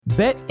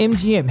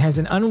BetMGM has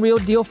an unreal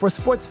deal for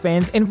sports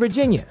fans in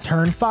Virginia.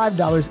 Turn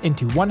 $5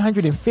 into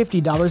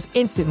 $150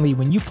 instantly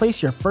when you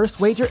place your first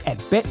wager at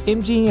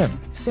BetMGM.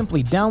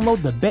 Simply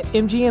download the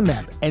BetMGM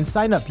app and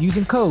sign up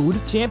using code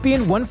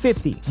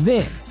Champion150.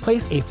 Then,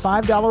 place a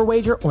 $5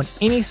 wager on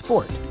any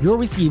sport. You'll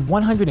receive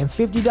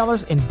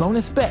 $150 in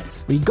bonus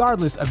bets,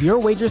 regardless of your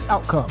wager's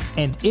outcome.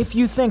 And if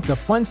you think the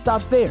fun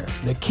stops there,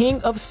 the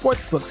King of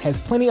Sportsbooks has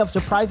plenty of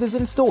surprises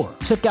in store.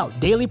 Check out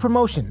daily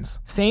promotions,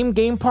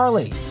 same-game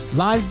parlays,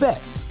 live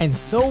bets, and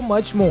so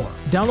much more.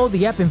 Download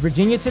the app in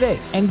Virginia today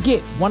and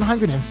get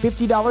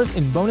 $150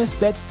 in bonus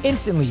bets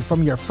instantly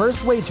from your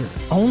first wager.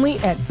 Only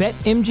at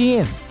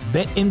BetMGM.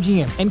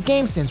 BetMGM and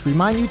GameSense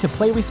remind you to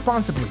play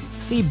responsibly.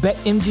 See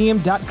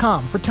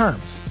BetMGM.com for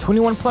terms.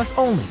 21 plus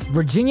only.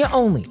 Virginia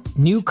only.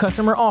 New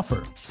customer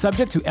offer.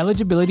 Subject to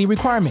eligibility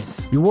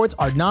requirements. Rewards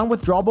are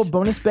non-withdrawable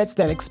bonus bets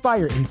that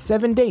expire in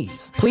 7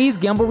 days. Please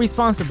gamble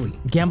responsibly.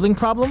 Gambling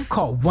problem?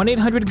 Call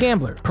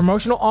 1-800-GAMBLER.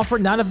 Promotional offer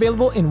not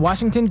available in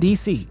Washington,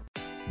 D.C.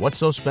 What's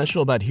so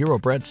special about Hero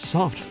Bread's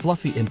soft,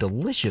 fluffy, and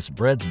delicious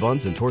breads,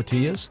 buns, and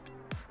tortillas?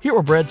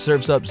 Hero Bread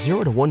serves up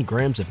 0 to 1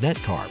 grams of net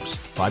carbs,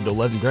 5 to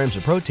 11 grams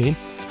of protein,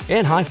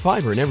 and high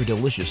fiber in every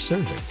delicious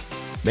serving.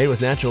 Made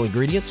with natural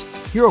ingredients,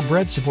 Hero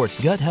Bread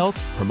supports gut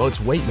health, promotes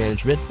weight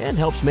management, and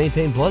helps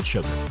maintain blood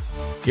sugar.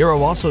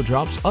 Hero also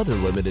drops other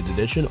limited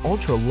edition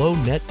ultra-low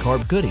net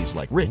carb goodies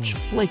like rich,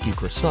 flaky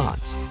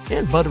croissants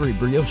and buttery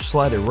brioche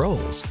slider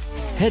rolls.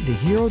 Head to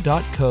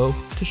hero.co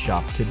to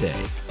shop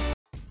today.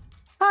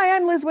 Hi,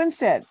 I'm Liz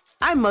Winstead.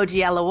 I'm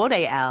Moji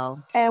Alawode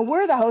L. And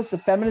we're the hosts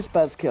of Feminist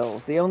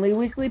Buzzkills, the only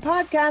weekly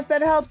podcast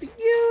that helps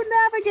you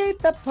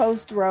navigate the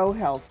post-Roe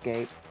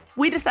hellscape.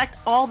 We dissect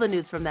all the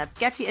news from that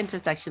sketchy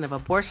intersection of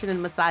abortion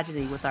and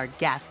misogyny with our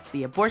guests,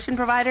 the abortion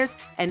providers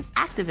and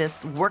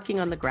activists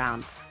working on the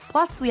ground.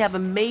 Plus, we have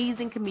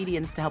amazing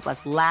comedians to help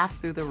us laugh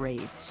through the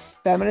rage.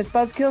 Feminist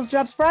Buzzkills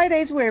drops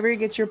Fridays wherever you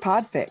get your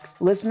pod fix.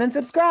 Listen and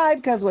subscribe,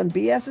 because when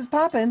BS is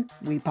poppin',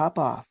 we pop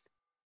off.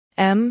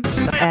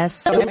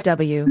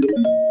 MSW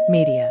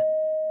Media.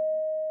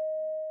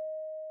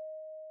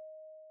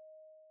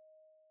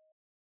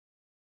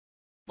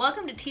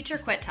 Welcome to Teacher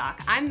Quit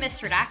Talk. I'm Miss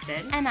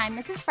Redacted. And I'm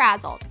Mrs.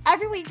 Frazzled.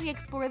 Every week we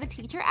explore the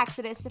teacher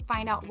exodus to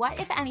find out what,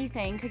 if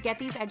anything, could get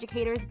these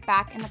educators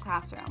back in the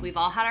classroom. We've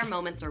all had our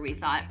moments where we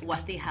thought,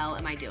 what the hell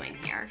am I doing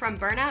here? From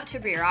burnout to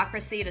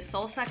bureaucracy to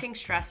soul-sucking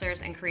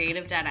stressors and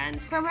creative dead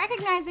ends. From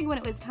recognizing when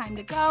it was time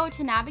to go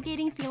to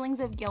navigating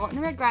feelings of guilt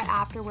and regret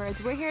afterwards,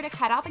 we're here to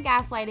cut out the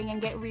gaslighting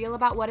and get real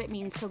about what it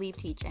means to leave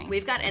teaching.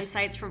 We've got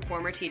insights from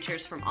former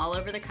teachers from all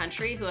over the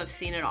country who have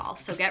seen it all.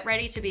 So get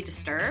ready to be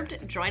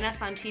disturbed. Join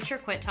us on Teacher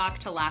Quit Talk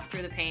to laugh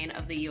through the pain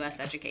of the U.S.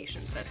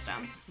 education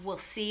system. We'll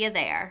see you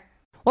there.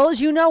 Well,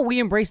 as you know, we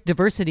embrace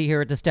diversity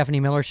here at the Stephanie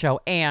Miller Show,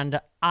 and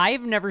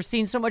I've never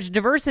seen so much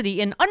diversity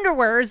in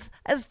underwears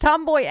as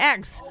Tomboy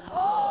X.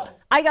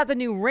 I got the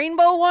new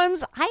rainbow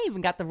ones. I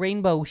even got the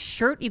rainbow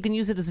shirt. You can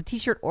use it as a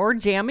t-shirt or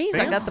jammies. Fancy?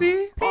 I got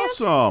the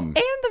pants Awesome.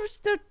 And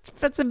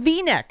it's a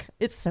V-neck.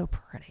 It's so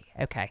pretty.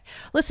 Okay.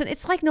 Listen,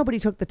 it's like nobody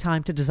took the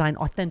time to design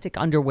authentic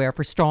underwear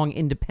for strong,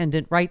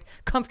 independent, right?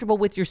 Comfortable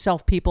with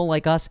yourself people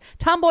like us.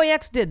 Tomboy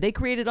X did. They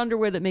created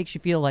underwear that makes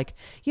you feel like,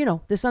 you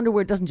know, this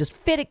underwear doesn't just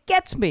fit, it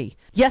gets me.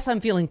 Yes, I'm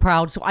feeling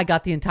proud, so I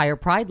got the entire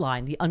Pride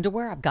line. The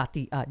underwear, I've got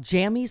the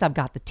jammies, I've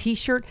got the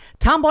t-shirt.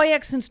 Tomboy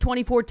X since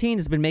 2014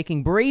 has been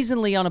making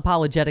brazenly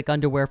unapologetic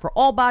underwear for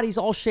all bodies,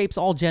 all shapes,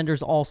 all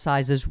genders, all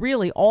sizes.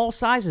 Really, all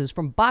sizes,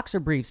 from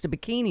boxer briefs to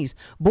bikinis,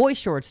 boy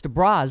shorts to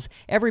bras.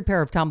 Every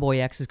pair of Tomboy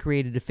X is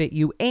created to fit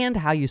you and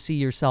how you see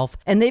yourself.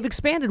 And they've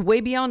expanded way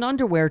beyond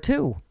underwear,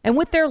 too. And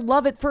with their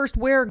love at first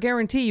wear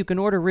guarantee, you can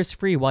order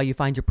risk-free while you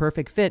find your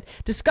perfect fit.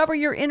 Discover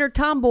your inner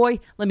tomboy.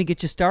 Let me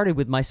get you started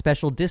with my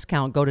special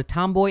discount. Go to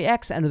Tomboy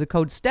X, enter the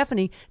code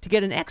Stephanie to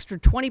get an extra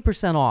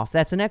 20% off.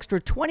 That's an extra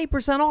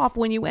 20% off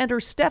when you enter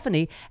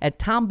Stephanie at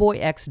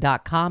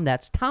tomboyx.com.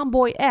 That's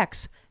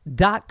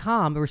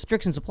tomboyx.com.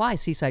 Restrictions apply.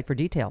 See site for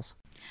details.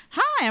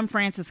 Hi, I'm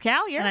Frances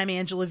Callier. And I'm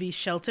Angela V.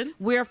 Shelton.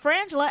 We're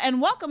Frangela, and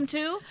welcome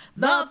to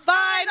The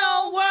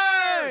Final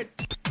Word.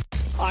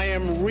 I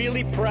am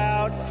really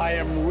proud. I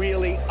am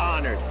really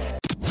honored.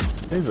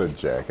 He's a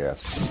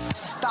jackass.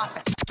 Stop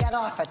it. Get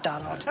off it,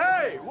 Donald.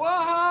 Hey,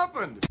 what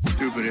happened?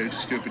 Stupid is,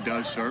 stupid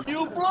does, sir.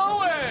 You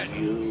blew it!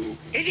 You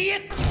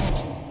idiot!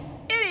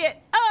 Idiot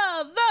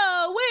of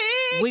the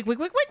Week. Week.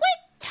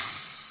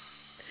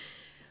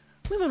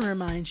 We want to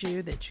remind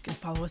you that you can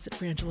follow us at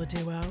Frangela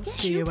Duo.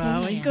 Yes, you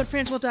can. And you go to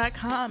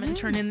frangela.com and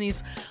turn in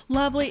these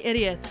lovely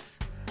idiots.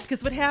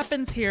 Because what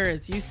happens here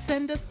is you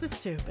send us the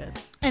stupid.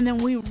 And then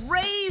we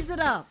raise it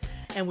up.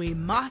 And we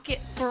mock it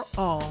for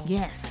all.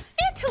 Yes.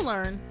 And to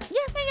learn. Yeah.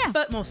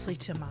 But mostly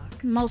to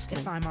mock. Mostly.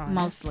 If I'm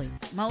honest.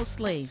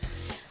 Mostly.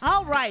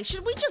 All right.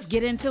 Should we just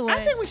get into it?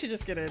 I think we should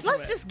just get into it.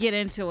 Let's just get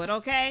into it,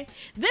 okay?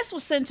 This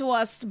was sent to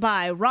us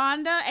by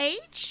Rhonda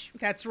H.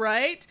 That's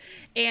right.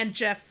 And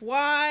Jeff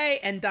Y.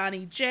 And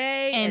Donnie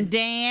J. And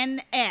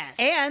Dan S.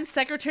 And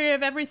Secretary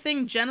of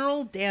Everything,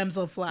 General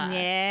Damselfly.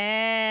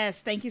 Yes.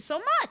 Thank you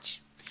so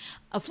much.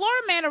 A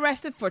Florida man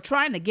arrested for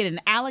trying to get an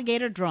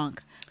alligator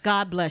drunk.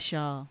 God bless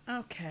y'all.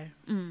 Okay.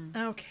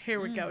 Okay,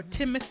 here we go.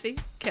 Timothy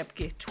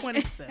Kepke,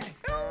 27,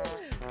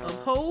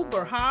 of Hobe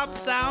or Hobbs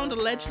Sound,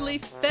 allegedly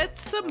fed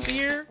some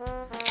beer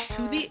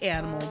to the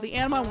animal. The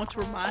animal, I want to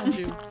remind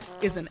you,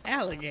 is an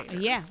alligator.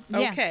 Yeah.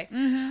 Okay.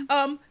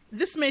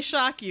 This may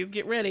shock you.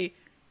 Get ready.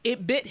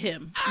 It bit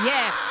him.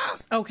 Yes.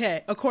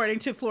 Okay. According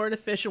to Florida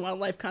Fish and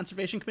Wildlife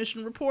Conservation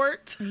Commission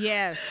report.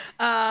 Yes.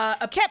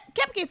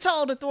 Kepke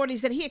told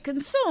authorities that he had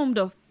consumed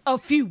a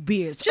few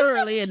beers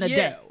early in the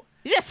day.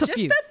 Just a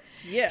few.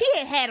 Yeah.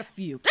 He had a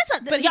few.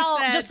 But y'all,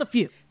 he said just a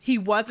few. He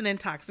wasn't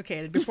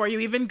intoxicated. Before you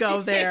even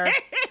go there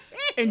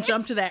and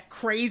jump to that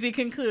crazy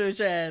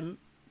conclusion,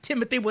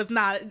 Timothy was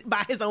not,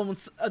 by his own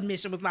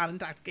admission, was not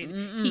intoxicated.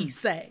 He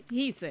said.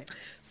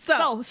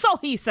 So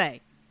he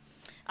say.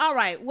 All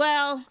right.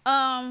 Well,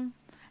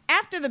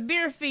 after the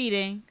beer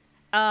feeding,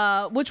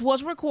 which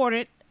was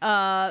recorded,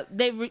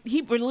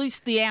 he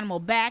released the animal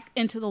back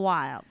into the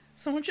wild.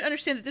 So I want you to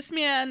understand that this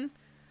man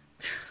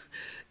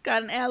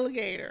got an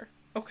alligator,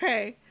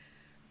 okay?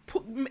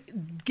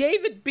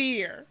 Gave it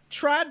beer,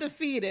 tried to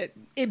feed it,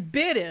 it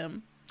bit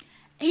him.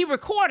 He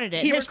recorded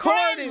it. His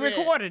friend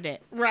recorded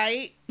it.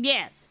 Right?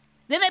 Yes.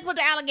 Then they put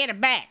the alligator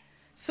back.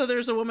 So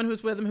there's a woman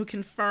who's with him who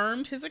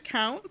confirmed his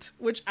account,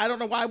 which I don't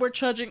know why we're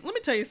judging. Let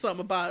me tell you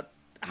something about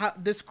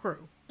this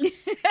crew.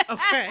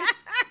 Okay.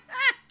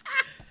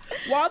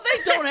 While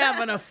they don't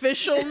have an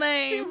official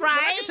name, what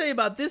I can tell you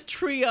about this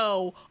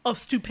trio of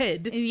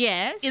stupid,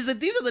 is that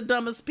these are the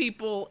dumbest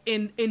people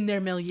in their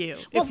milieu.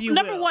 Well, if you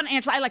number will. one,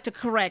 Angela, I like to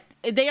correct.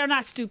 They are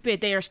not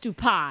stupid. They are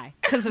stupid.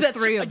 Because there's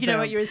three of them. You know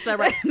what? You're so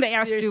right. They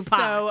are you're stupid.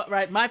 So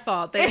right. My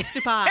fault. They are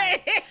stupid.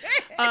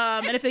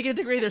 And if they get a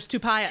degree, they're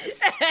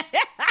stupious.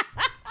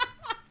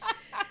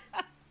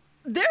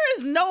 There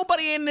is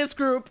nobody in this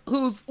group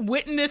whose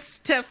witness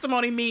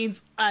testimony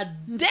means a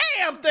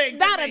damn thing.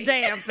 Not a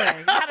damn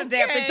thing. Not a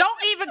damn thing.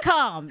 Don't even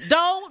come.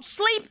 Don't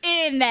sleep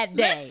in that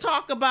day. Let's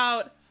talk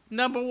about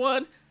number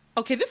one.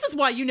 Okay, this is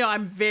why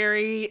I'm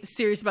very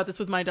serious about this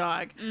with my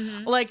dog.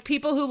 Like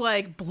people who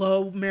like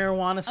blow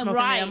marijuana smoke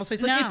in animals'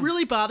 face. Like, it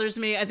really bothers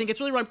me. I think it's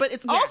really wrong, but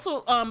it's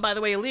also, by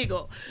the way,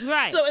 illegal.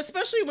 Right. So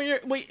especially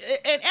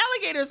and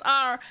alligators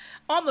are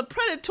on the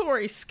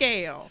predatory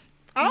scale.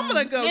 I'm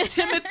gonna go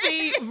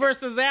Timothy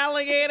versus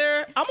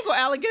alligator. I'm gonna go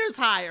alligators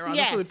higher on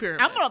the food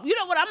pyramid. You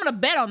know what? I'm gonna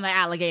bet on the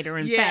alligator.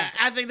 In fact,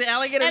 I think the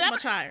alligator is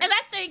much higher. And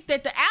I think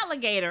that the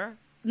alligator,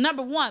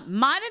 number one,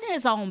 minded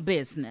his own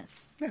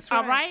business. That's right.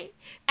 All right.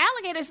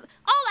 Alligators.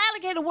 All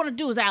alligator want to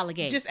do is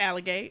alligate. Just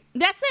alligate.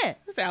 That's it.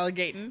 It's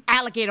alligating.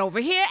 Alligate over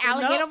here.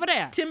 Alligate over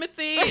there.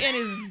 Timothy and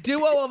his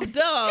duo of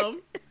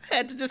dumb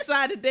had to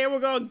decide that they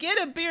were going to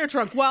get a beer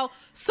trunk while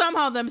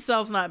somehow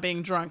themselves not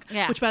being drunk.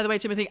 Yeah. Which, by the way,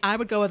 Timothy, I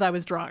would go with I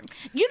was drunk.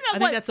 You know I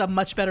think that's a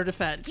much better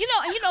defense. You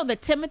know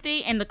that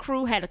Timothy and the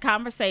crew had a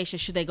conversation.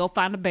 Should they go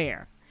find a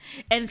bear?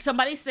 And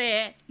somebody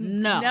said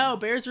no. No,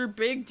 bears are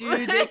big,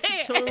 dude. They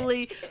can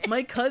totally.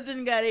 My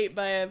cousin got ate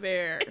by a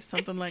bear,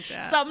 something like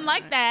that. Something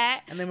like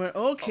that. And they went,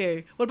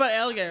 okay. What about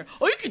alligator?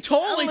 Oh, you can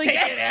totally take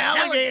an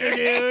alligator,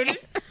 dude.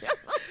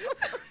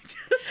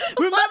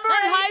 Remember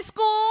in high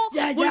school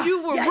when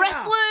you were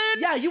wrestling?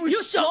 Yeah, you were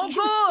so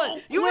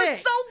good. You were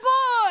so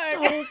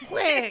good. So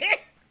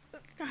quick.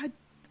 God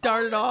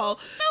darn it all.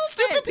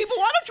 Stupid people,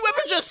 why don't you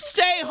ever just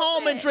stay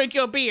home and drink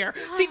your beer?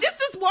 See, this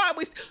is why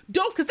we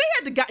don't, because they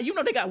had to,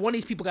 they got one of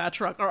these people got a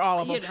truck, or all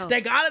of them.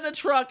 They got in a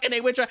truck and they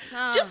went,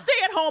 just stay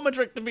at home and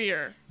drink the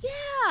beer.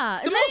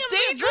 Yeah. The most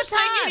dangerous thing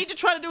you need to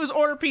try to do is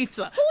order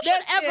pizza. Who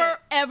should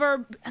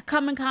ever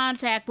come in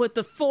contact with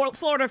the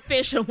Florida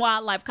Fish and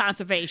Wildlife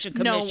Conservation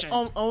Commission?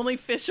 No, only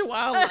Fish and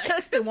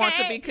Wildlife. They want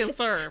to be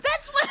conserved.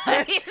 That's what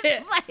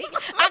it.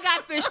 I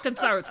got fish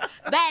concerns.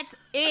 That's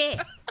it.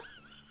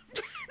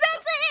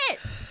 That's it.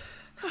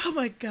 Oh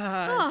my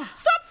God.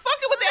 Stop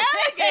fucking with the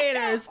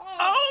alligators.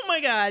 Oh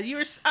my God.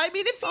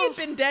 If he had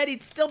been dead,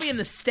 he'd still be in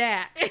the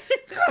stack.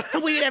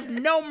 We'd have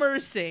no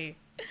mercy.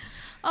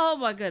 Oh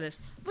my goodness.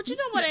 But you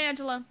know what,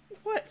 Angela?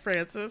 What,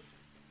 Francis?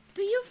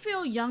 Do you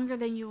feel younger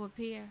than you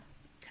appear?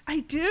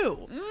 I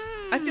do.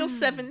 I feel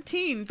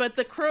 17, but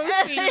the crows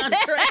being on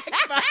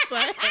Xbox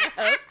I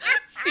have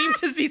seem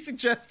to be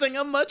suggesting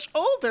a much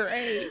older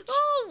age.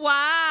 Oh,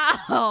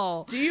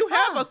 wow. Do you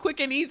have a quick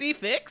and easy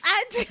fix?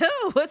 I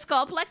do. It's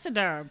called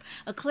Plexiderm,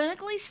 a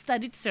clinically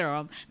studied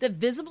serum that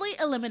visibly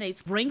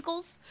eliminates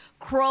wrinkles,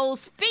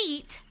 crow's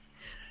feet,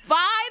 fine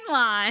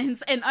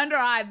lines, and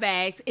under-eye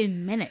bags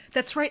in minutes.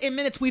 That's right, in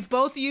minutes. We've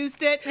both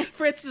used it.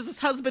 Francis'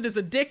 husband is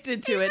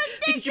addicted to it.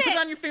 Because you put it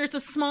on your finger, it's the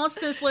smallest,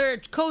 thinnest layer.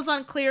 It goes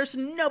on clear so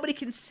nobody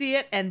can see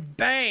it, and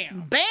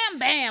bam. Bam,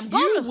 bam.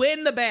 You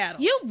win the battle.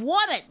 You've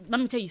won it.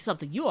 Let me tell you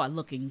something. You are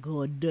looking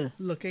good.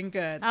 Looking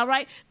good. All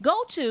right.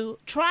 Go to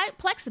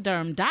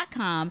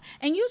tryplexiderm.com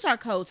and use our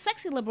code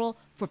SEXYLIBERAL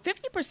for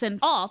 50%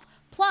 off,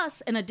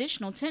 plus an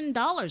additional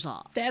 $10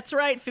 off. That's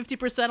right,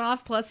 50%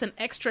 off plus an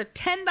extra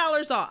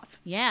 $10 off.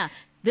 Yeah.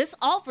 This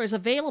offer is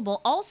available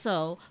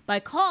also by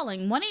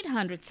calling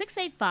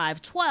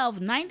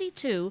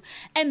 1-800-685-1292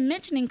 and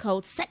mentioning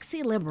code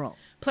SEXYLIBERAL.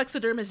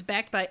 Plexiderm is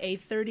backed by a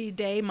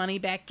 30-day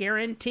money-back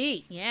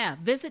guarantee. Yeah,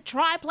 visit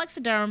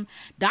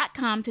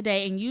tryplexiderm.com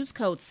today and use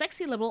code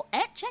SEXYLIBERAL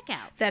at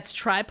checkout. That's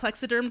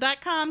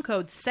tryplexiderm.com,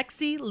 code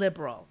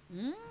SEXYLIBERAL.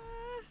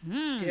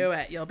 Do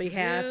it. You'll be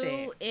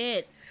happy. Do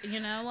it. You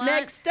know what?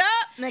 Next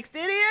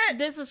idiot.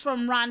 This is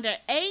from Rhonda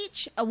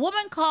H. A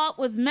woman caught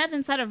with meth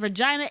inside her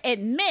vagina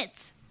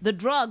admits the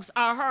drugs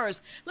are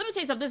hers. Let me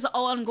tell you something. This is an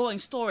ongoing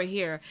story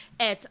here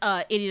at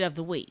Idiot of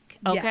the Week.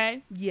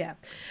 Okay? Yeah.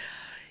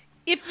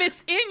 If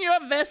it's in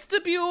your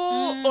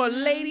vestibule or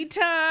lady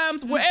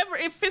times, wherever,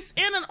 if it's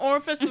in an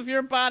orifice of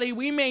your body,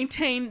 we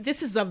maintain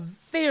this is a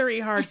very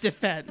hard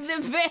defense.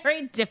 It's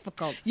very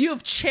difficult. You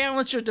have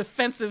challenged your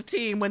defensive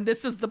team when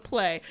this is the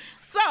play.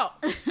 So,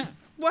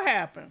 what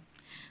happened?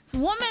 It's a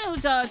woman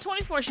who's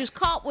 24. She was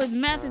caught with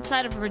meth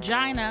inside of her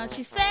vagina.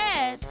 She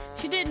said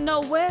she didn't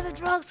know where the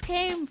drugs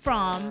came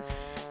from.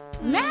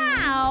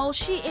 Now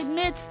she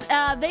admits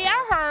they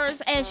are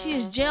hers, and she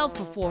is jailed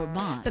for 4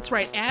 months. That's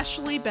right.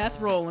 Ashley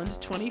Beth Rowland,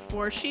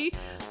 24. She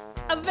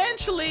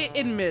eventually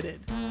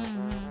admitted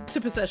to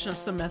possession of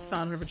some meth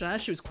found in her vagina.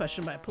 She was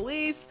questioned by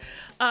police.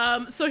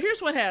 So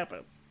here's what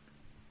happened.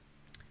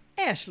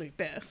 Ashley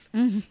Beth.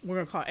 We're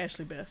going to call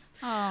Ashley Beth.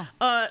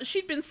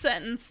 She'd been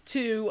sentenced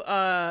to,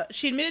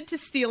 she admitted to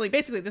stealing.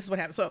 Basically, this is what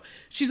happened. So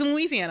she's in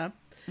Louisiana.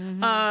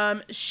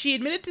 She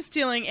admitted to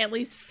stealing at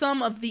least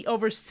some of the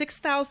over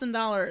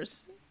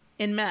 $6,000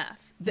 in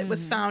meth that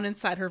was found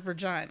inside her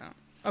vagina.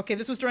 Okay,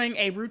 this was during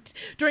a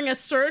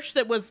search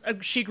that was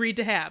she agreed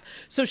to have.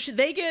 So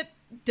they get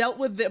dealt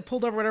with,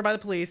 pulled over whatever by the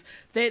police.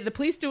 The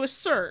police do a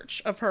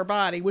search of her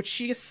body, which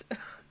she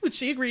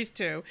agrees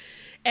to,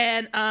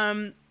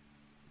 and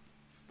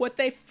what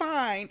they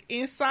find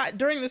inside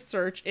during the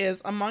search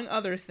is, among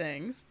other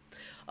things,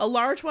 a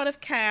large wad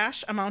of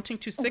cash amounting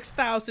to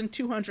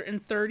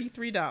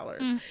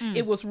 $6,233.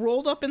 It was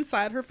rolled up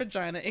inside her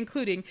vagina,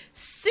 including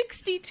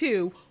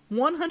 62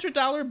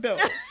 $100 bills.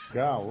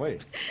 Golly.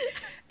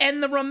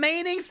 And the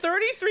remaining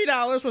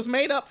 $33 was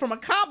made up from a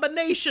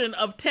combination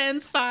of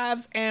 10s,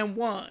 5s, and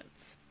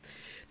 1s.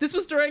 This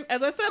was during,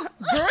 as I said,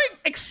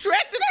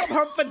 extracted from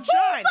her vagina.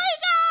 Oh my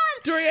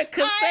God! During a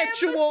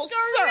consensual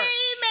search.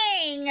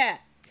 Screaming.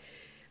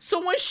 So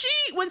when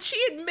she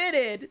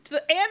admitted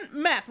to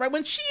meth, right?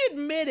 When she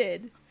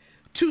admitted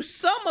to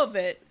some of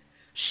it,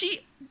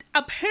 she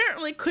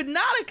apparently could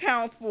not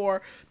account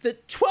for the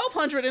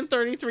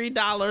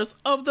 $1,233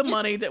 of the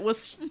money that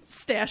was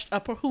stashed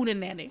up her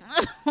hootenanny,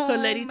 her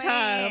lady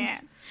times.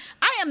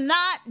 I am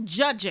not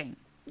judging.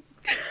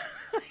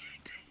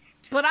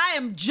 But I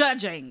am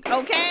judging,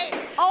 okay?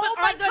 Oh,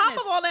 but my on goodness. top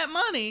of all that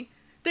money,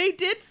 they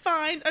did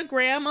find a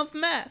gram of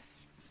meth.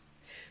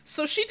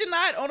 So she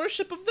denied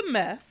ownership of the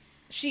meth.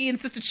 She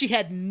insisted she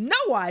had no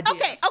idea.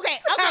 Okay.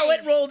 How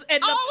it rolled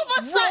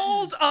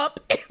up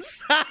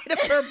inside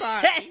of her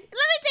body. Let me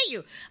tell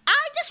you,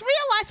 I just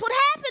realized what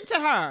happened to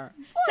her.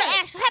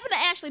 Happened to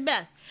Ashley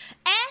Beth.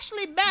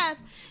 Ashley Beth,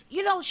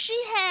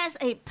 she has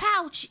a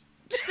pouch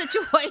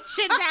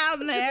situation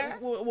down there.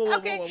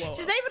 Whoa.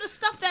 She's able to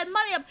stuff that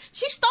money up.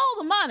 She stole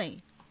the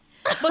money,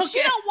 but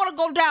she don't want to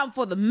go down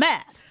for the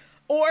meth.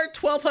 Or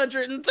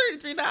 $1,233.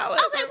 Okay,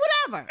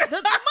 whatever.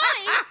 The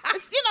money,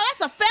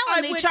 that's a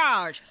felony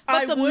charge.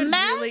 But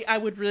meth? I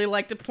would really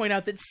like to point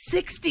out that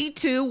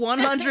 62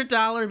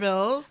 $100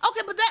 bills.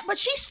 Okay, but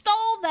she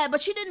stole that,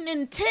 but she didn't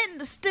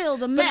intend to steal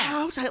the meth. But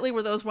how tightly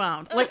were those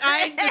wound? Like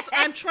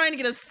I'm trying to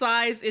get a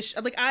size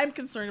issue. Like I'm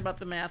concerned about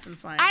the math and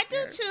science. I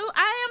do too.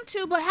 I am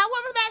too. But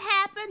however that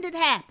happened, it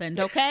happened.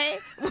 Okay,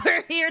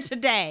 we're here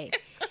today.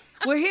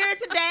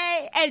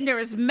 And there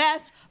is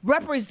meth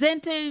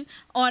representing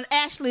on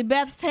Ashley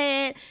Beth's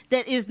head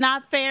that is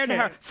not fair to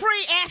her.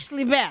 Free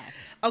Ashley Beth.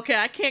 Okay,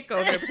 I can't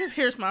go there because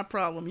here's my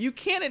problem. You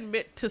can't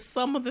admit to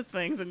some of the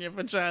things in your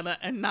vagina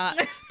and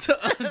not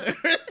to others.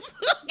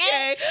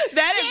 Okay?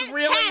 That is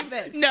really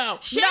happens. No,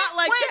 shit not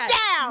like went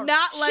that. Down.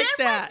 Not like shit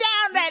that. Went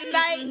down that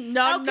night.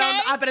 No,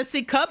 I better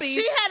see cubbies.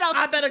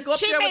 I better go up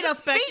there with a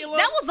speculum.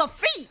 That was a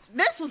feat.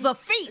 This was a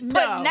feat.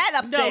 Putting that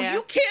up there. No,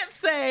 you can't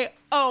say,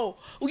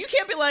 you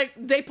can't be like,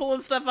 they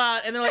pulling stuff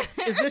out and they're like,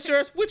 is this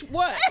yours?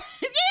 What?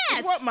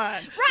 Yes. What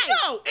mine? Right.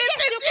 No, you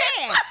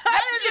can.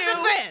 That is your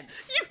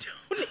defense. You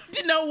don't need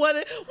to know what do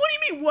you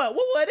mean what?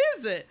 Well, what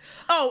is it?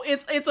 Oh,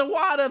 it's a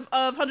wad of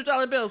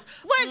 $100 bills.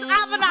 Where's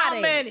Avenatti? How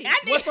many?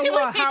 What's a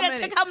wad? How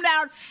many? To come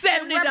down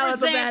 $70 of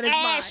that is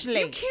Ashley.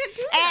 mine. You can't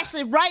do that.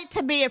 Ashley, write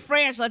to me at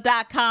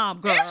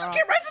Frangela.com, girl. Ashley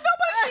can't write to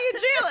nobody. She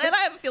in jail. And I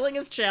have a feeling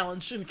it's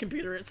challenged in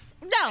computers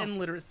and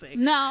literacy.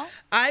 No.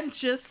 I'm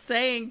just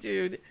saying,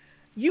 dude,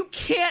 you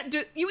can't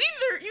do. You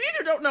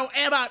either don't know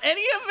about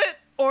any of it,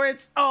 or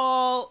it's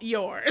all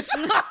yours.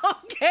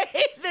 Okay?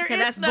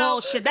 That's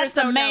bullshit. That's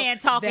the man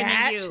talking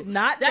to you.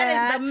 Not that.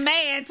 That is the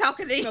man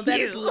talking to you. That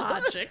is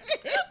logic.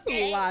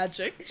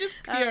 Logic. Just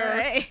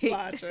pure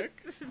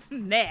logic.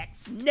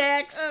 Next.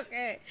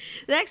 Okay.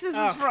 Next, this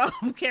is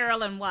from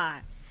Carolyn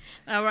Y.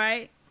 All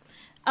right.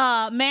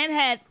 Man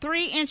had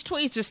 3-inch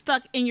tweezers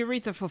stuck in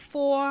urethra for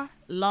 4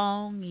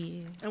 long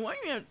years. And why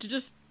you have to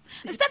just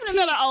Stephanie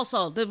Miller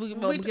also. Did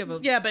we give a...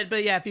 Yeah, but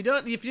if you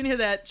didn't hear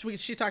that,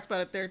 she talked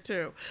about it there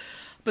too.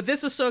 But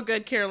this is so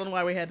good, Carolyn,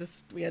 why we had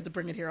to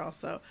bring it here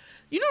also.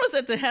 You notice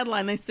at the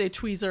headline they say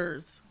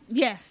tweezers.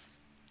 Yes.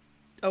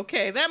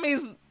 Okay, that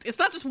means it's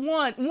not just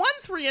one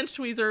 3-inch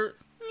tweezer,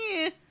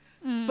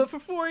 but for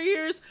 4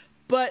 years,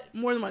 but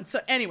more than one.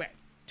 So anyway,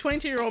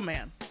 22-year-old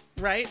man,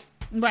 right?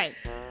 Right.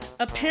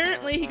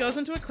 Apparently he goes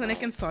into a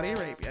clinic in Saudi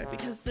Arabia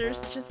because there's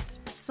just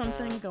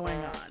something going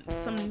on,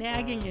 some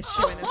nagging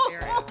issue in his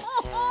area.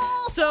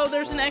 So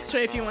there's an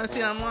x-ray, if you want to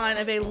see it online,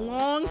 of a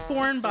long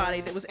foreign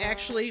body that was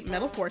actually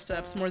metal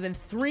forceps more than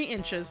 3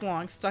 inches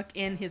long stuck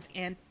in his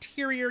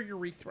anterior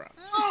urethra.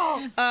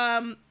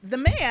 The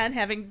man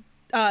having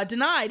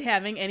denied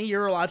having any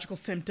urological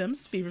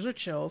symptoms, fevers or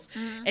chills,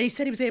 and he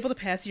said he was able to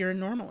pass urine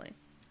normally,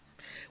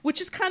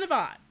 which is kind of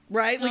odd.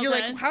 Right? Like, you're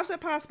like, how's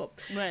that possible?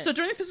 Right. So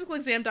during the physical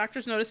exam,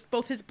 doctors noticed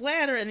both his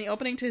bladder and the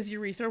opening to his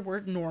urethra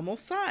were normal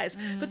size.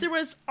 But there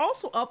was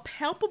also a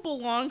palpable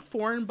long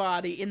foreign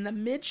body in the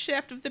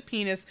mid-shaft of the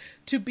penis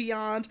to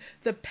beyond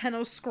the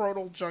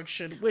penoscrotal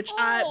junction, which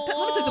let me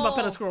tell you something about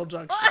penoscrotal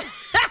junction.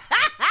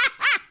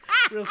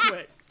 Real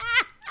quick.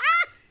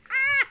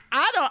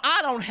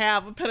 I don't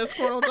have a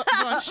penoscrotal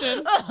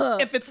junction.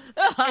 If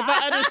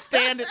I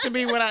understand it to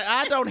be what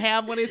I don't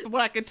have one, but what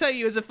I can tell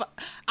you is if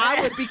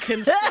I would be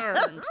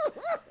concerned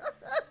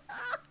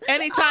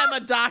anytime a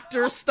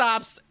doctor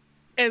stops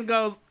and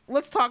goes,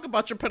 let's talk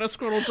about your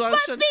penoscrotal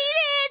junction. My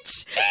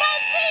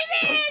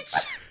feet itch.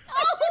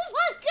 Oh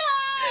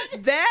my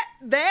God.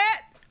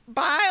 That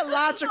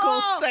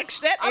biological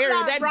section, that area,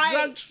 that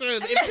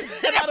junction.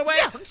 By the way,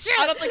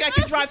 I don't think I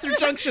can drive through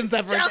junctions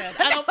ever again.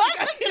 I don't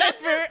think I can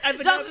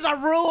ever. Junctions are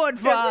ruined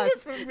for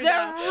us. They're ruined.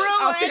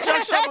 I'll see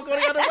junction, I'm going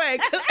the other way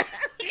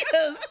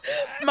because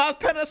my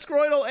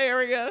penoscrotal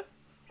area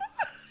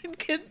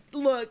can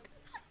look.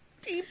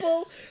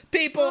 People.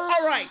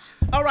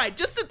 All right.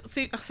 Just to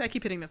see, I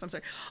keep hitting this. I'm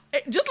sorry.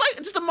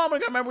 Just a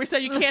moment ago, remember we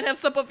said you can't have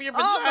stuff up your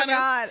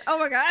vagina. Oh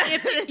my god.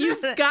 If you've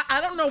got,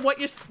 I don't know what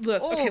you're.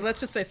 Okay,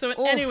 let's just say. So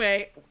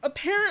anyway,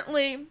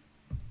 apparently,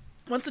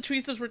 once the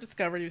tweezers were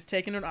discovered, he was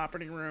taken to an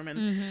operating room,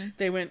 and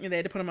they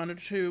had to put him under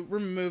to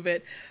remove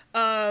it.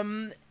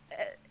 I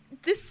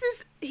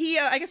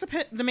guess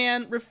the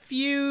man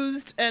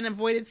refused and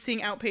avoided seeing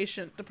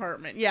outpatient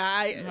department.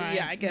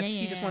 I guess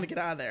he just wanted to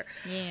get out of there.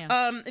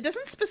 Yeah. It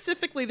doesn't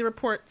specifically, the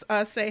reports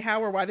say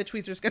how or why the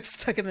tweezers got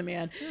stuck in the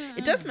man.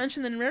 It does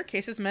mention that in rare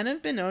cases, men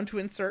have been known to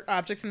insert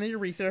objects in the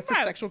urethra for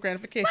sexual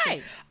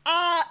gratification.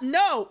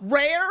 No,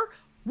 rare.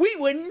 We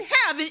wouldn't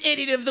have an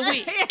Idiot of the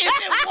Week if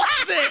it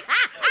wasn't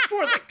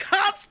for the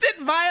constant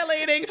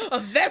violating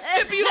of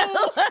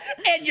vestibules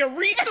and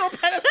urethral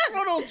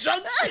penoscrotal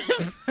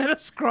junction.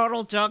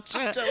 Penoscrotal junction.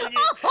 I'm telling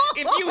you,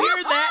 if you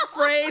hear that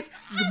phrase,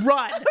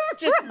 run.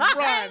 Just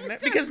run.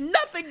 Because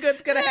nothing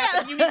good's going to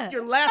happen. You need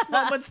your last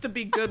moments to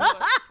be good ones.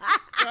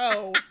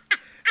 Go.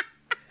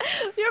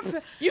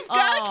 You've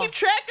got to keep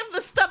track of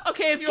the stuff.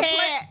 Okay, if you're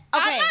playing,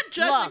 I'm not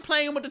judging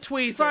playing with the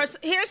tweezers. First,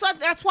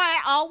 that's why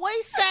I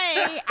always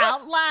say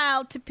out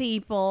loud to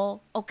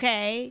people,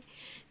 okay,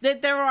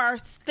 that there are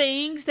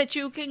things that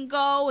you can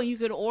go and you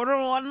can order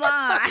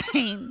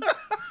online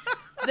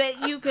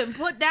that you can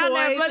put down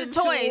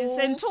toys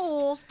and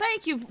tools.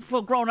 Thank you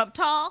for grown-up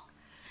talk.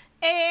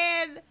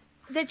 And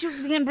that you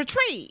can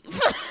retrieve.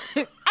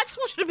 I just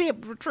want you to be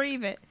able to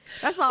retrieve it.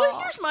 That's all. Well,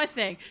 here's my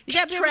thing. You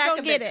keep track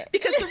of it.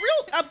 Because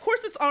of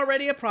course it's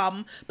already a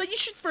problem, but you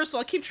should first of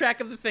all keep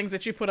track of the things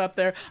that you put up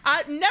there.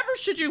 Never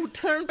should you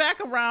turn back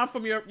around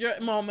from your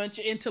moment,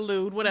 your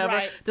interlude, whatever.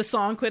 Right. The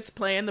song quits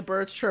playing, the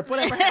birds chirp,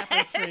 whatever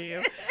happens for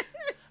you.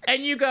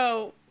 And you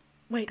go,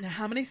 wait, now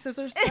how many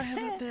scissors do I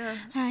have up there?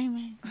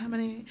 How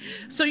many?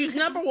 So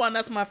number one,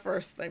 that's my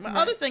first thing. My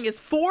other thing is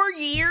 4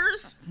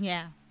 years.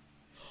 Yeah.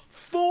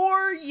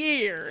 4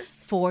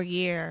 years. 4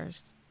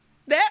 years.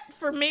 That,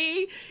 for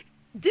me,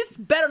 this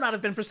better not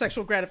have been for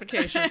sexual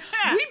gratification.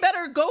 We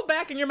better go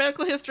back in your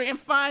medical history and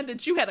find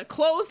that you had a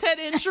closed head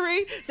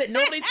injury that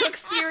nobody took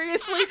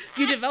seriously.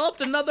 You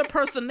developed another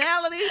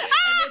personality,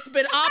 and it's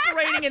been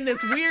operating in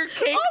this weird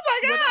kink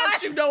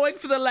without you knowing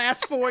for the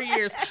last 4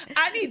 years.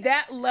 I need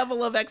that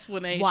level of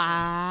explanation.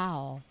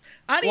 Wow.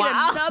 I need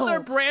another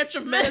branch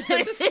of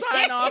medicine to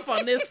sign off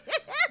on this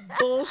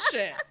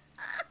bullshit.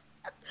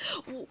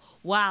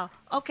 Wow.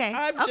 Okay.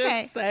 I'm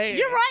just saying.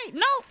 You're right.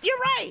 No, you're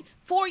right.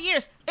 4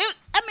 years.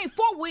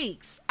 4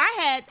 weeks.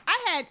 I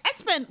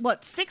spent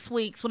 6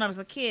 weeks when I was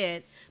a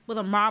kid with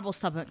a marble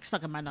stuck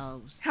in my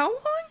nose. How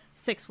long?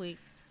 6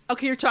 weeks.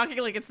 Okay, you're talking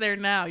like it's there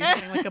now. You're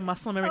getting like a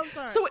muscle memory.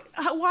 So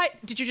why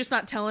did you just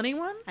not tell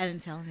anyone? I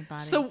didn't tell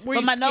anybody. So were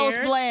you my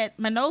scared?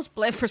 My nose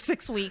bled for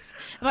 6 weeks.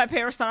 And my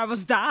parents thought I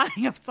was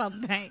dying of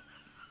something.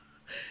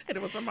 And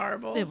it was a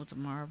marble. It was a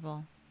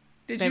marble.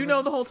 Did you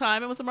know the whole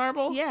time it was a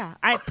marble? Yeah,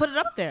 I put it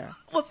up there.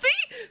 Well, see?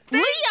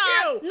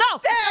 Leon! No,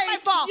 it's not my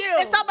fault.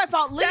 It's not my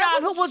fault.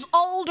 Leon, who was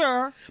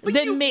older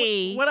than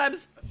me.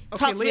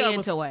 Talk me Leon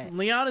into it.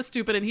 Leon is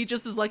stupid, and he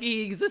just is lucky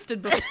he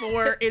existed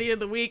before Idiot of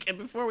the Week and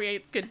before we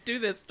could do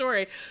this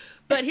story.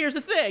 But here's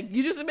the thing.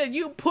 You just admit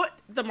you put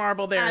the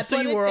marble there. So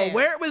you were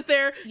aware it was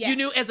there. Yes. You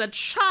knew as a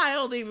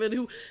child even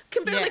who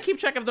can barely keep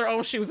track of their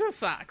own shoes and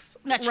socks.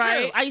 That's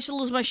right? true. I used to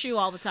lose my shoe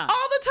all the time.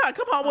 All the time.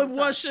 Come on, with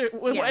one shoe.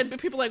 And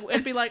people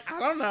and be like, I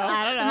don't know.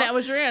 And that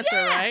was your answer,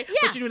 right? Yeah.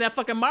 But you knew that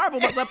fucking marble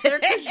was up there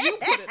because you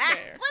put it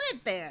there. Put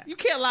it there. You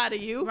can't lie to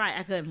you. Right,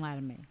 I couldn't lie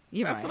to me.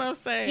 You're That's right. what I'm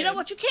saying. You know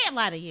what? You can't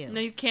lie to you. No,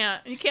 you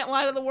can't. You can't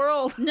lie to the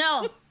world.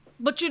 No.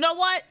 But you know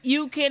what?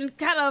 You can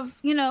kind of,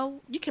 you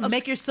can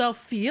make yourself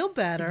feel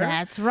better.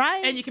 That's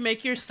right. And you can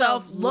make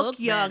yourself look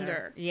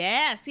younger. Better.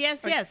 Yes. And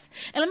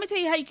let me tell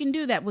you how you can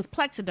do that with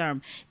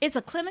Plexiderm. It's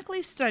a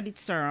clinically studied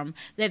serum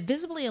that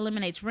visibly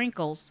eliminates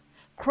wrinkles,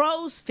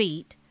 crow's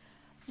feet,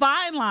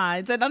 fine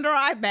lines, and under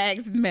eye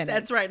bags in minutes.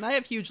 That's right. And I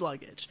have huge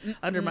luggage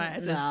under my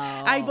eyes.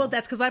 No.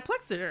 That's because I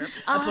Plexiderm.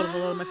 I put it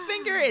below my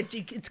finger.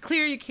 It's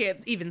clear. You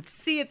can't even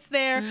see it's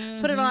there.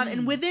 Put it on,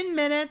 and within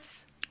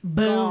minutes,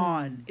 boom.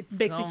 Gone. It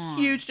makes a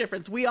huge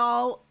difference. We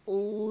all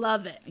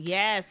love it.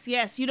 Yes.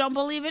 You don't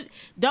believe it?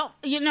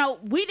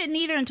 We didn't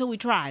either until we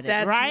tried it.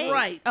 That's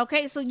right.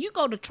 Okay, so you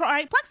go to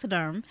try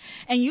Plexiderm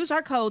and use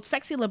our code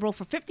SEXYLIBERAL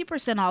for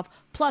 50% off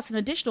plus an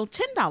additional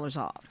 $10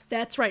 off.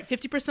 That's right.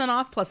 50%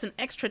 off plus an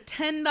extra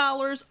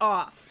 $10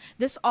 off.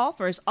 This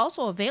offer is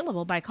also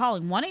available by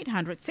calling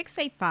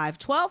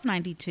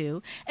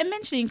 1-800-685-1292 and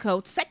mentioning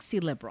code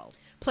SEXYLIBERAL.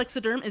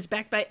 Plexiderm is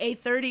backed by a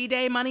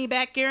 30-day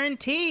money-back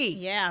guarantee.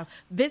 Yeah.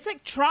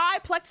 Visit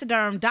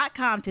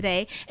tryplexiderm.com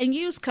today and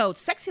use code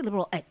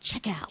SEXYLIBERAL at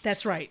checkout.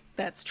 That's right.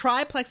 That's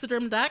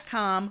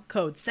tryplexiderm.com,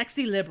 code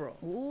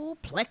SEXYLIBERAL. Ooh,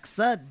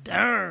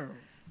 Plexiderm.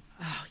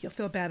 Oh, you'll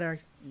feel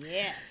better.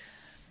 Yes.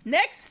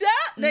 Next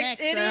up.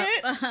 Next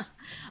idiot. Up.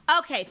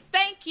 Okay,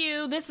 thank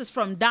you. This is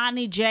from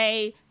Donnie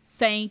J.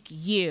 Thank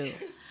you.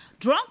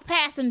 Drunk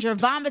passenger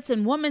vomits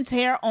in woman's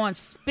hair on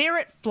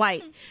Spirit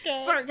flight.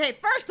 Okay,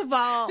 first of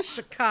all,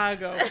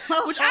 Chicago,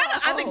 which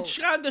I think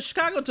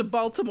Chicago to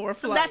Baltimore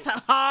flight. That's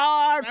a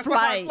hard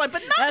flight,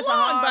 but not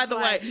long, by the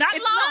way. Not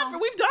long.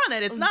 We've done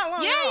it. It's not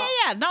long.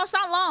 Yeah. No, it's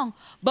not long.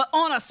 But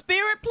on a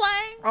Spirit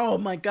plane. Oh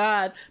my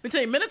God! Let me tell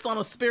you, minutes on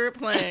a Spirit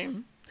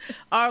plane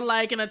are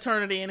like an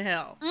eternity in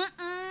hell.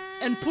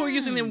 And poor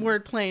using the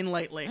word plane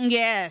lightly.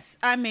 Yes,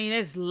 I mean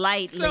it's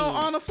lightly. So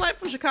on a flight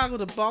from Chicago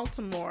to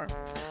Baltimore,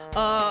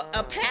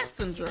 a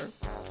passenger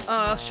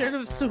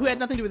who had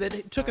nothing to do with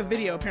it took a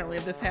video apparently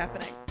of this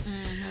happening.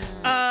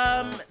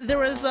 There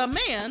was a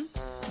man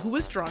who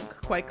was drunk,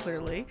 quite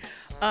clearly,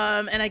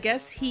 and I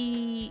guess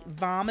he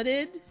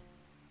vomited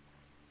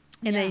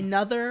in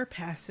another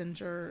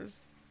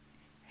passenger's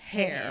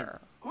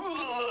hair.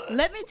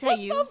 Let me tell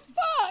you. What the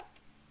fuck?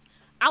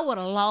 I would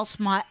have lost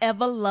my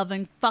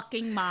ever-loving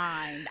fucking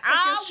mind.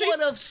 I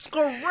would have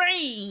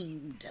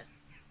screamed.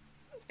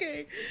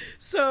 Okay,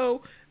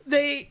 so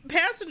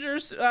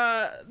passengers,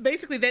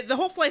 basically, the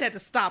whole flight had to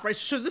stop, right?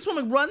 So this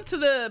woman runs to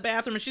the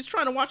bathroom and she's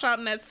trying to wash out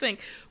in that sink,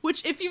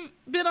 which if you've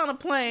been on a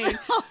plane,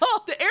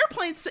 the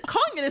airplane,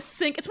 calling it a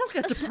sink, it's more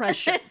like a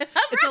depression.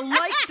 It's a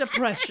light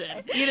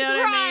depression. You know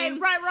what I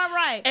mean?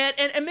 Right.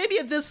 And maybe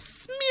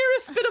this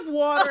merest bit of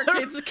water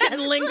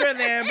can linger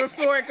there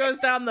before it goes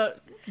down the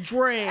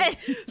drain.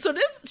 So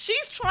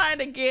she's trying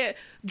to get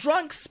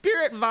drunk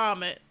spirit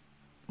vomit.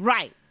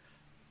 Right.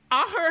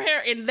 On her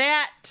hair in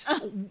that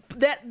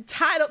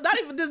title, not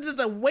even, this is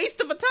a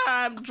waste of a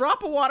time,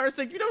 drop of water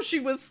sink. They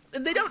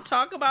don't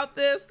talk about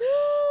this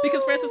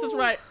because Francis is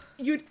right.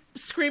 You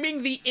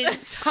screaming the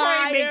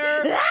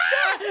entire...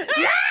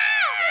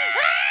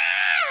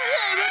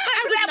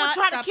 I would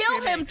try to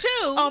kill him too.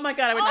 Oh my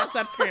God, I would not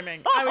stop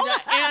screaming.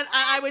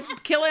 I would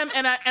kill him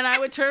and I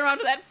would turn around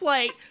to that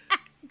flight,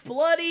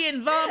 bloody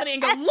and vomiting,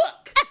 and go,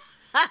 look,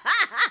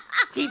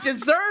 he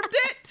deserved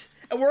it.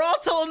 And we're all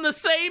telling the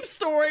same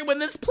story when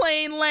this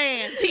plane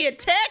lands. He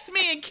attacked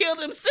me and killed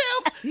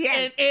himself.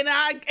 Yeah.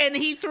 And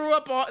he threw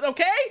up on.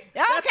 Okay,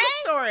 that's the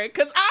story.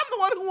 Because I'm the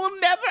one who will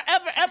never,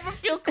 ever, ever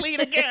feel clean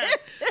again.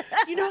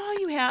 You know how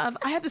you have?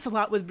 I have this a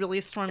lot with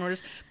really strong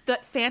orders.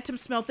 That phantom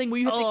smell thing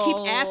where you have to keep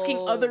asking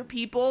other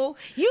people.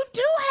 You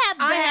do have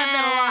that. I have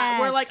that a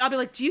lot. Where I'll be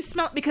like, do you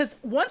smell? Because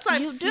once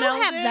I've smelled do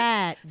have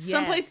that.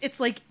 Someplace it's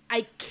like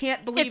I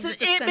can't believe that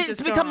the scent is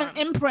it's become gone. an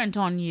imprint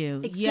on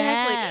you. Exactly.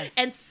 Yes.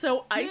 And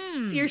so I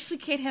seriously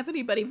can't have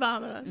anybody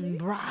vomit on me.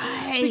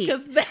 Right. Because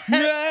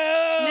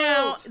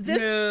Now,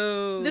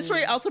 this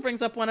story also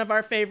brings up one of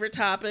our favorite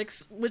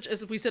topics, which,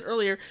 as we said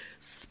earlier,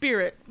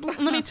 spirit. Let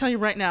me tell you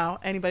right now,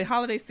 anybody,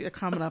 holidays are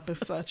coming up as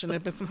such, and there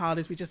have been some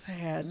holidays we just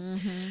had.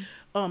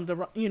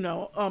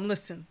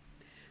 Listen.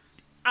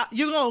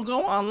 You're going to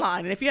go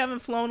online, and if you haven't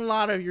flown a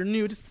lot or you're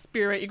new to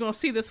Spirit, you're going to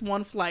see this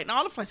one flight, and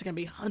all the flights are going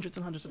to be hundreds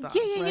and hundreds of dollars.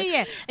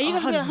 Yeah. And you're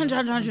going to be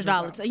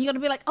 $100. And you're going to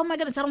be like, oh my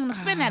goodness, I don't want to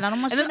spend that. I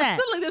don't want to spend that. And then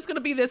suddenly there's going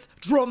to be this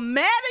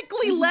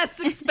dramatically less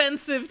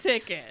expensive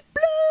ticket.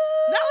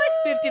 Not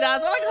like $50,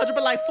 not like $100,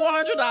 but like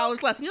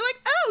 $400 less. And you're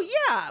like, oh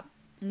yeah,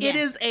 It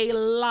is a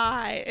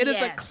lie. It is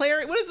a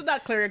clarion. What is it?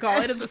 Not clarion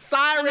call. It is a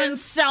siren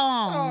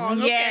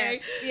song. Okay.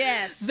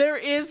 Yes. There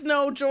is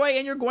no joy,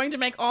 and you're going to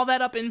make all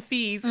that up in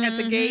fees at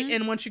the gate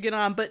and once you get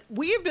on. But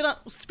we have been on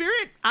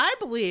Spirit, I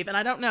believe, and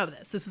I don't know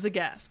this. This is a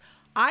guess.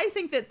 I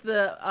think that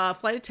the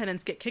flight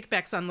attendants get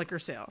kickbacks on liquor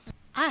sales.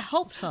 I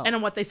hope so. And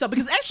on what they sell.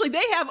 Because actually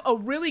they have a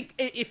really,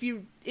 if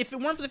it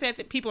weren't for the fact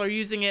that people are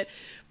using it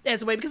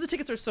as a way, because the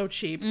tickets are so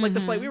cheap, like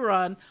the flight we were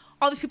on,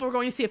 all these people were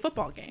going to see a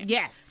football game.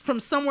 Yes. From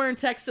somewhere in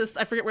Texas.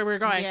 I forget where we were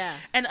going. Yeah.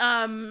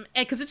 And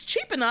because it's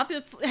cheap enough,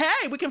 it's,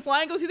 hey, we can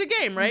fly and go see the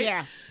game, right?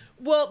 Yeah.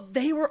 Well,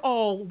 they were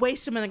all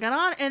wasted when they got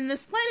on, and the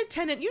flight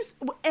attendant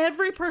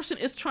every person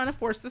is trying to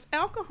force this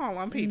alcohol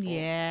on people.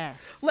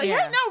 Yes. Like, hey,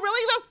 no,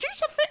 really? Look, you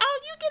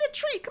get a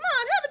treat. Come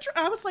on, have a treat.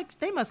 I was like,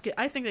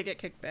 I think they get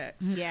kickbacks.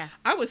 Yeah.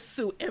 I would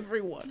sue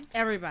everyone.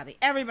 Everybody.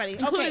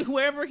 Including Okay.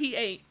 whoever he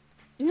ate.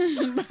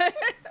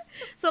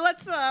 So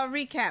let's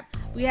recap.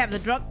 We have the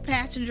drunk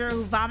passenger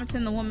who vomited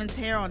in the woman's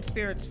hair on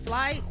Spirit's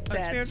flight.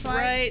 That's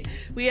right.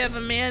 We have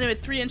a man who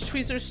had 3-inch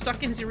tweezers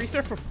stuck in his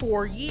urethra for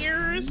 4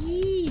 years.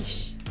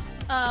 Yeesh.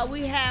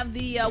 We have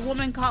the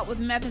woman caught with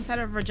meth inside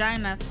her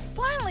vagina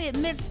finally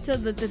admits to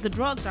the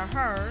drugs are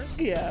hers.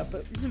 Yeah,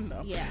 but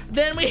no. Yeah.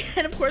 Then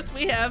of course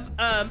we have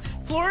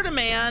Florida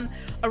man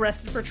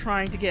arrested for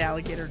trying to get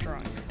alligator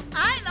drunk.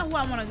 I know who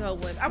I want to go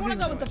with. I want to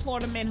go with the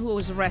Florida man who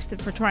was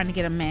arrested for trying to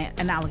get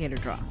an alligator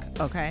drunk.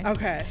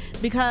 Okay.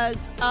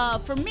 Because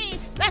for me,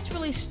 that's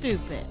really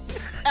stupid.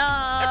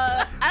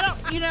 I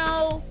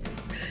don't.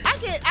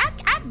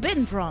 I've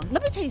been drunk.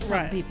 Let me tell you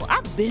something, people.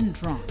 I've been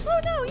drunk. Oh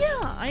no,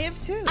 yeah, I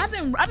have too.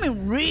 I've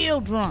been real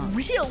drunk.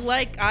 Real,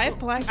 like I have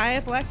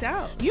blacked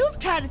out. You've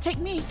tried to take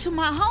me to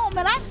my home,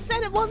 and I've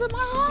said it wasn't my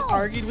home.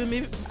 Argued with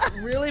me,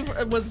 really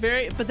was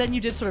very. But then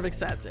you did sort of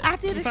accept it. I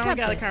did accept it. Finally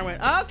got a car and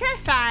went, okay,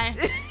 fine.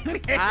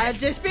 I'll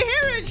just be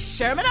here in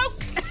Sherman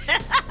Oaks.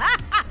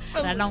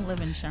 And I don't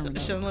live in Sherman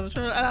Oaks.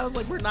 And I was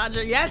like, we're not.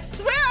 Yes,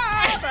 we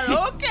are.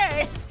 But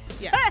okay.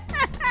 Yeah.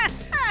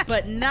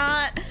 But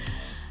not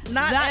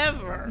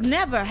ever.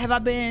 Never have I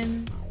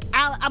been.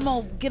 I'm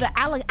gonna get an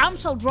alligator. I'm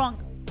so drunk.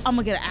 I'm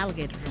gonna get an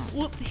alligator drunk.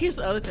 Well, here's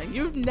the other thing.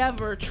 You've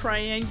never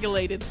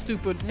triangulated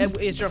stupid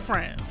as your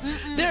friends.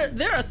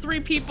 There are 3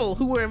 people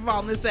who were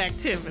involved in this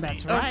activity.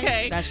 That's right.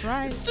 Okay. That's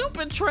right.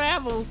 Stupid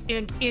travels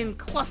in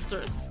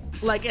clusters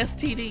like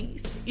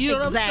STDs. You know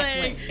what I'm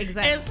saying?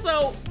 Exactly. And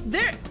so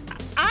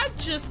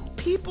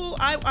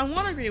I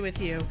want to agree with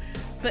you.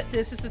 But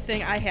this is the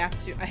thing I have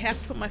to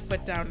put my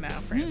foot down now,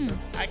 Francis.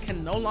 I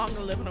can no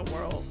longer live in a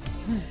world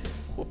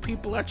where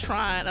people are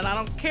trying, and I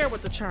don't care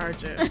what the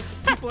charge is.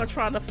 People are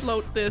trying to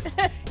float this.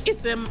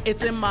 It's in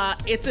my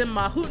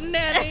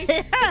hootenanny.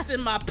 It's in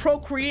my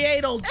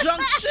procreatal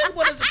junction.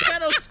 What is it?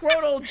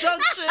 Penoscrotal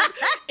junction.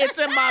 It's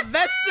in my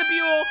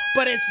vestibule,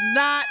 but it's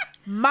not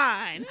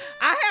mine.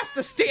 I have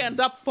to stand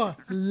up for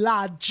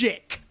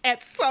logic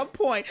at some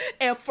point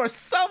and for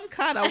some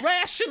kind of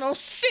rational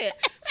shit.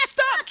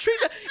 Stop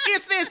treating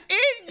if it's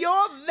in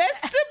your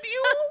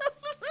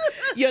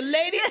vestibule, your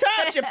lady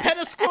touch, your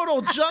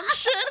penoscrotal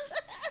junction,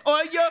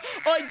 or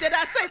did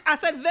I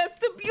said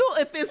vestibule?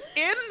 If it's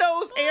in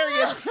those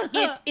areas,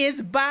 it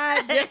is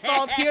by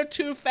default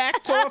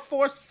heretofactor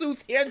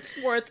forsooth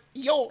henceforth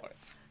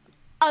yours.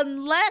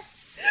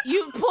 Unless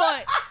you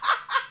put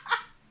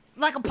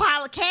like a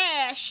pile of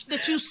cash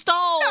that you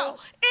stole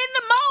in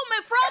the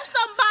moment from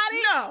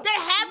somebody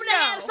that happened to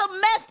have some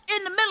meth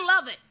in the middle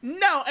of it.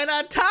 No, and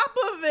on top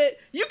of it,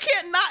 you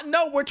can't not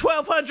know where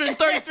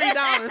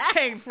 $1,233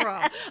 came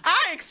from.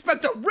 I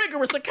expect a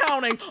rigorous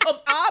accounting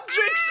of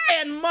objects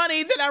and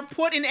money that are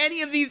put in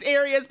any of these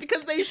areas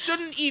because they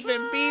shouldn't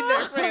even be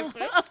there,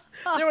 Francis.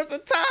 There was a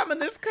time in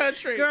this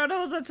country. Girl, there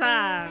was a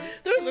time.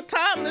 There was a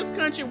time in this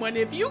country when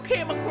if you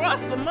came across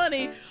the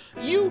money,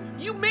 you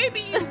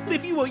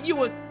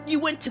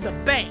went to the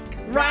bank,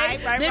 right?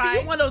 Maybe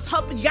you one of those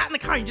and you got in the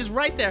car, you just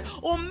right there.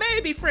 Or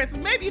maybe, Francis,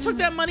 maybe you took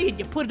that money and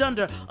you put it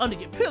under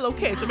your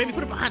pillowcase, or maybe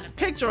put it behind a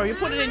picture, or you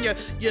put it in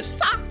your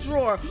sock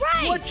drawer.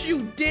 Right. What you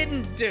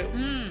didn't do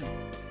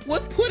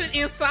was put it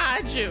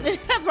inside you.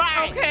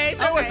 Right. Okay?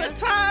 There was a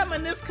time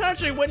in this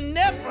country when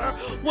never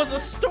was a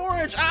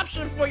storage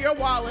option for your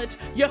wallet,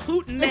 your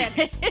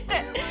hootenanny.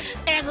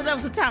 And so there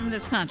was a time in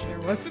this country.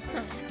 There was a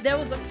time. There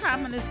was a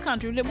time in this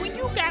country that when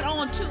you got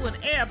onto an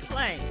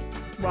airplane,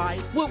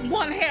 right, with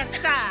one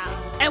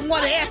hairstyle and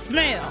one hair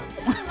smell,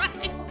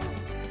 right,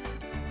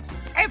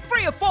 and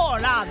 3 or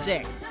 4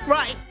 objects,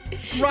 right,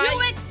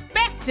 you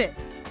expected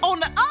on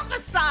the other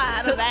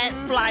side of that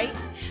flight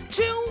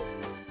to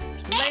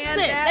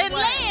exit and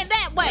land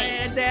that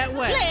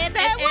way.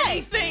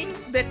 Anything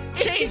that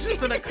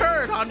changes and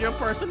occurred on your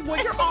person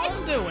was your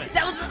own doing.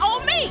 That was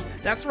on me.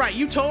 That's right.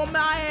 You told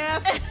my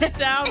ass to sit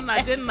down, and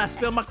I didn't. I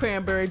spilled my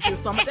cranberry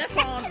juice on me. That's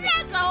on me.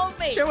 That's on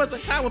me. There was a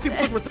time when people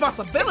took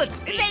responsibility.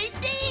 They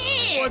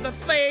did. For the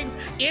things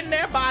in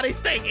their body,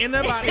 staying in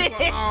their body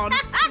for on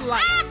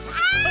lights.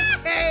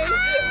 Okay?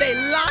 They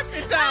locked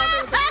it down.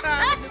 There was a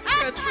time in this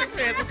country,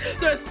 Francis.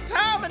 There's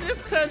time in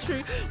this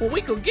country when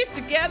we could get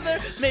together,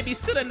 maybe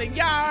sit in the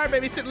yard,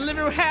 maybe sit in the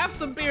living room, have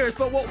some beers.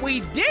 But what we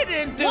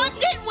didn't do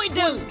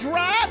was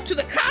drive to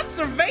the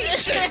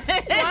conservation,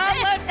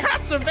 Wildlife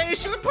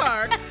Conservation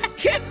Park,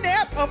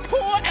 kidnap a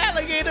poor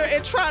alligator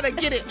and try to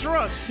get it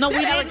drunk. No, we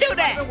didn't do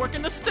that. Been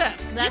working the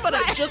steps. That's you might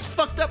right. have just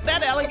fucked up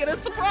that alligator's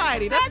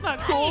sobriety. That's not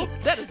cool.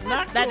 That is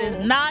not cool. That is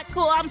not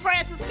cool. I'm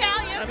Francis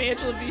Callion. I'm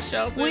Angela B.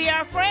 Shelton. We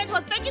are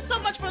Frangela. Thank you so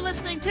much for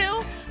listening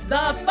to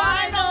The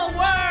Final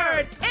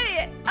Word,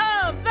 Idiot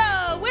of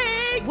the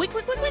Week. Week.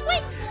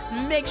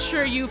 Make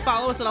sure you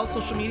follow us on all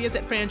social medias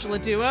at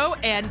Frangela Duo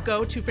and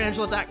go to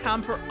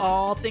frangela.com for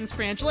all things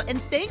Frangela.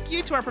 And thank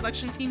you to our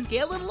production team,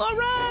 Gail and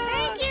Laura.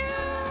 Thank you.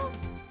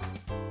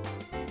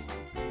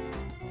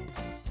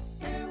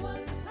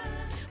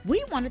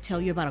 We want to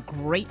tell you about a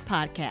great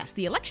podcast,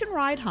 The Election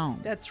Ride Home.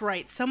 That's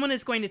right. Someone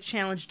is going to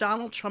challenge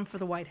Donald Trump for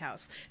the White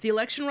House. The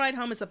Election Ride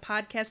Home is a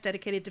podcast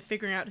dedicated to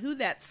figuring out who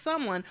that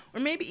someone, or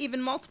maybe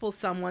even multiple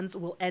someones,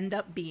 will end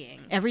up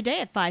being. Every day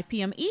at 5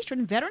 p.m.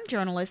 Eastern, veteran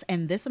journalist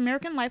and This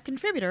American Life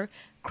contributor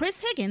Chris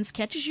Higgins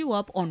catches you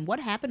up on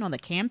what happened on the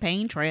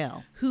campaign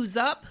trail. Who's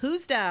up?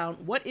 Who's down?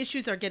 What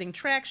issues are getting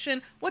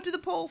traction? What do the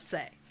polls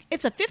say?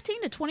 It's a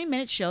 15 to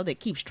 20-minute show that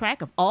keeps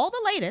track of all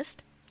the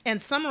latest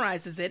and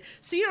summarizes it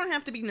so you don't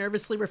have to be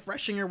nervously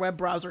refreshing your web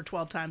browser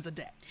 12 times a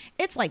day.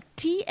 It's like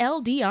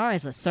TLDR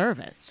as a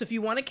service. So if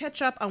you want to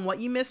catch up on what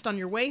you missed on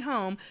your way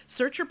home,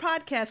 search your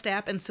podcast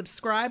app and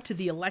subscribe to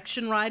the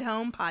Election Ride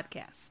Home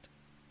podcast.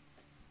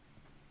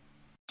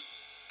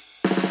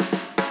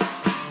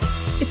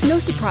 It's no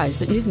surprise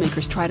that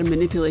newsmakers try to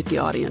manipulate the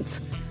audience.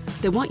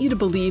 They want you to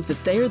believe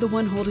that they are the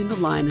one holding the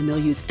line and they'll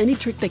use any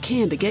trick they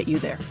can to get you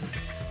there.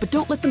 But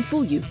don't let them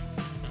fool you.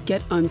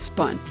 Get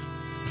unspun.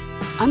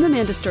 I'm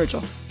Amanda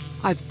Sturgill.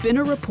 I've been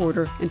a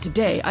reporter, and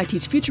today I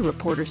teach future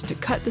reporters to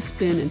cut the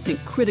spin and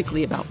think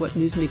critically about what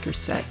newsmakers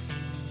say.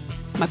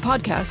 My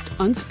podcast,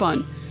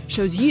 Unspun,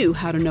 shows you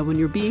how to know when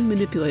you're being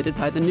manipulated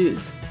by the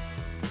news.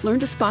 Learn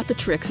to spot the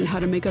tricks and how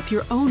to make up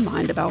your own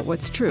mind about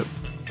what's true.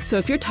 So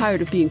if you're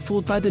tired of being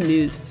fooled by the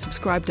news,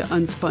 subscribe to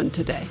Unspun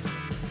today.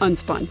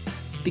 Unspun,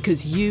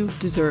 because you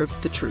deserve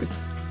the truth.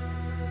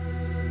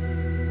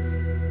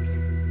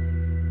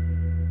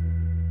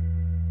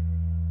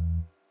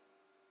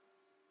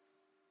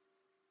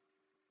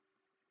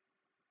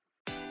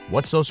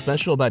 What's so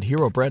special about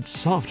Hero Bread's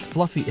soft,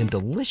 fluffy, and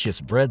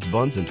delicious breads,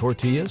 buns, and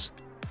tortillas?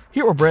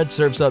 Hero Bread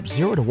serves up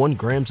 0 to 1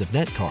 grams of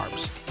net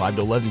carbs, 5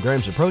 to 11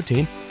 grams of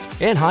protein,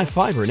 and high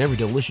fiber in every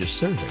delicious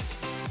serving.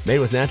 Made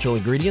with natural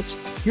ingredients,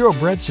 Hero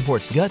Bread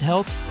supports gut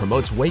health,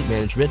 promotes weight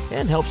management,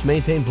 and helps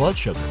maintain blood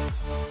sugar.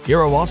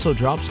 Hero also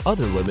drops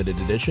other limited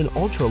edition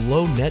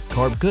ultra-low net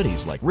carb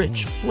goodies like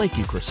rich,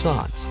 flaky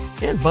croissants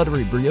and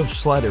buttery brioche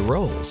slider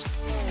rolls.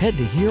 Head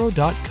to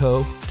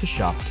hero.co to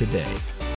shop today.